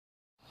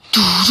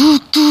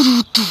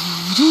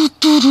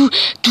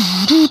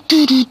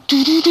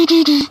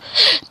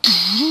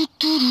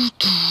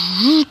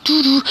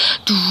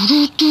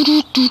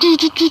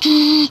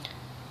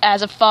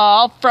As I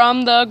fall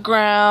from the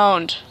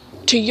ground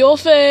to your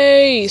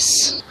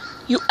face,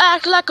 you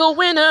act like a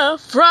winner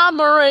from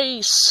a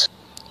race.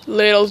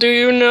 Little do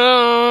you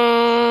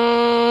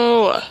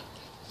know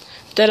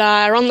that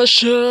I run the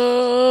show,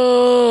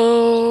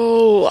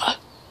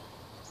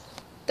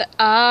 that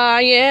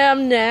I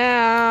am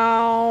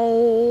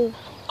now.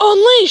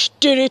 Unleashed,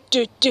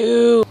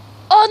 do-do-do-do.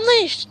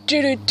 Unleashed,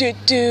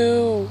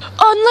 do-do-do-do.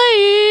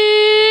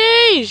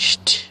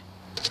 Unleashed.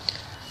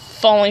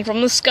 Falling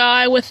from the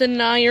sky with an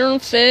iron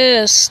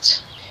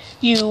fist.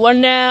 You are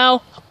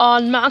now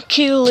on my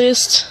kill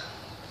list.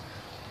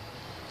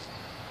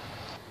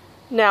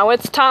 Now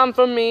it's time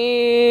for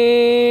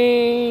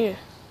me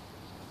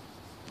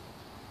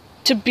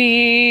to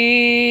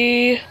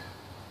be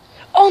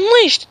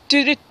unleashed,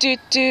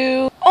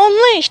 do-do-do-do.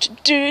 Unleashed,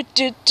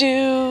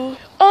 do-do-do-do.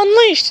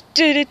 Unleashed,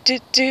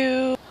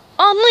 do-do-do-do.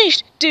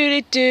 Unleashed,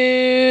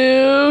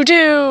 do-do-do-do.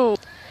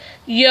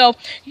 Yo,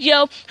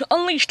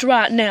 unleashed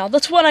right now.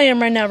 That's what I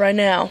am right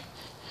now.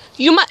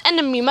 You my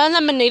enemy, my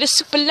lemonade is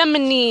super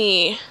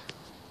lemony.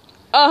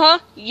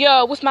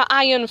 Yo, with my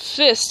iron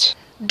fist.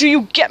 Do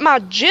you get my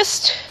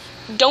gist?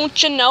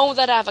 Don't you know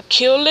that I have a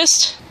kill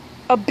list?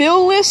 A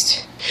bill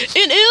list?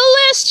 An ill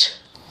list?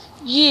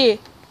 Yeah,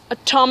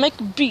 atomic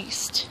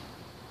beast.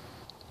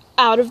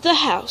 Out of the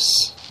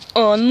house.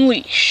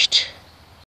 Unleashed.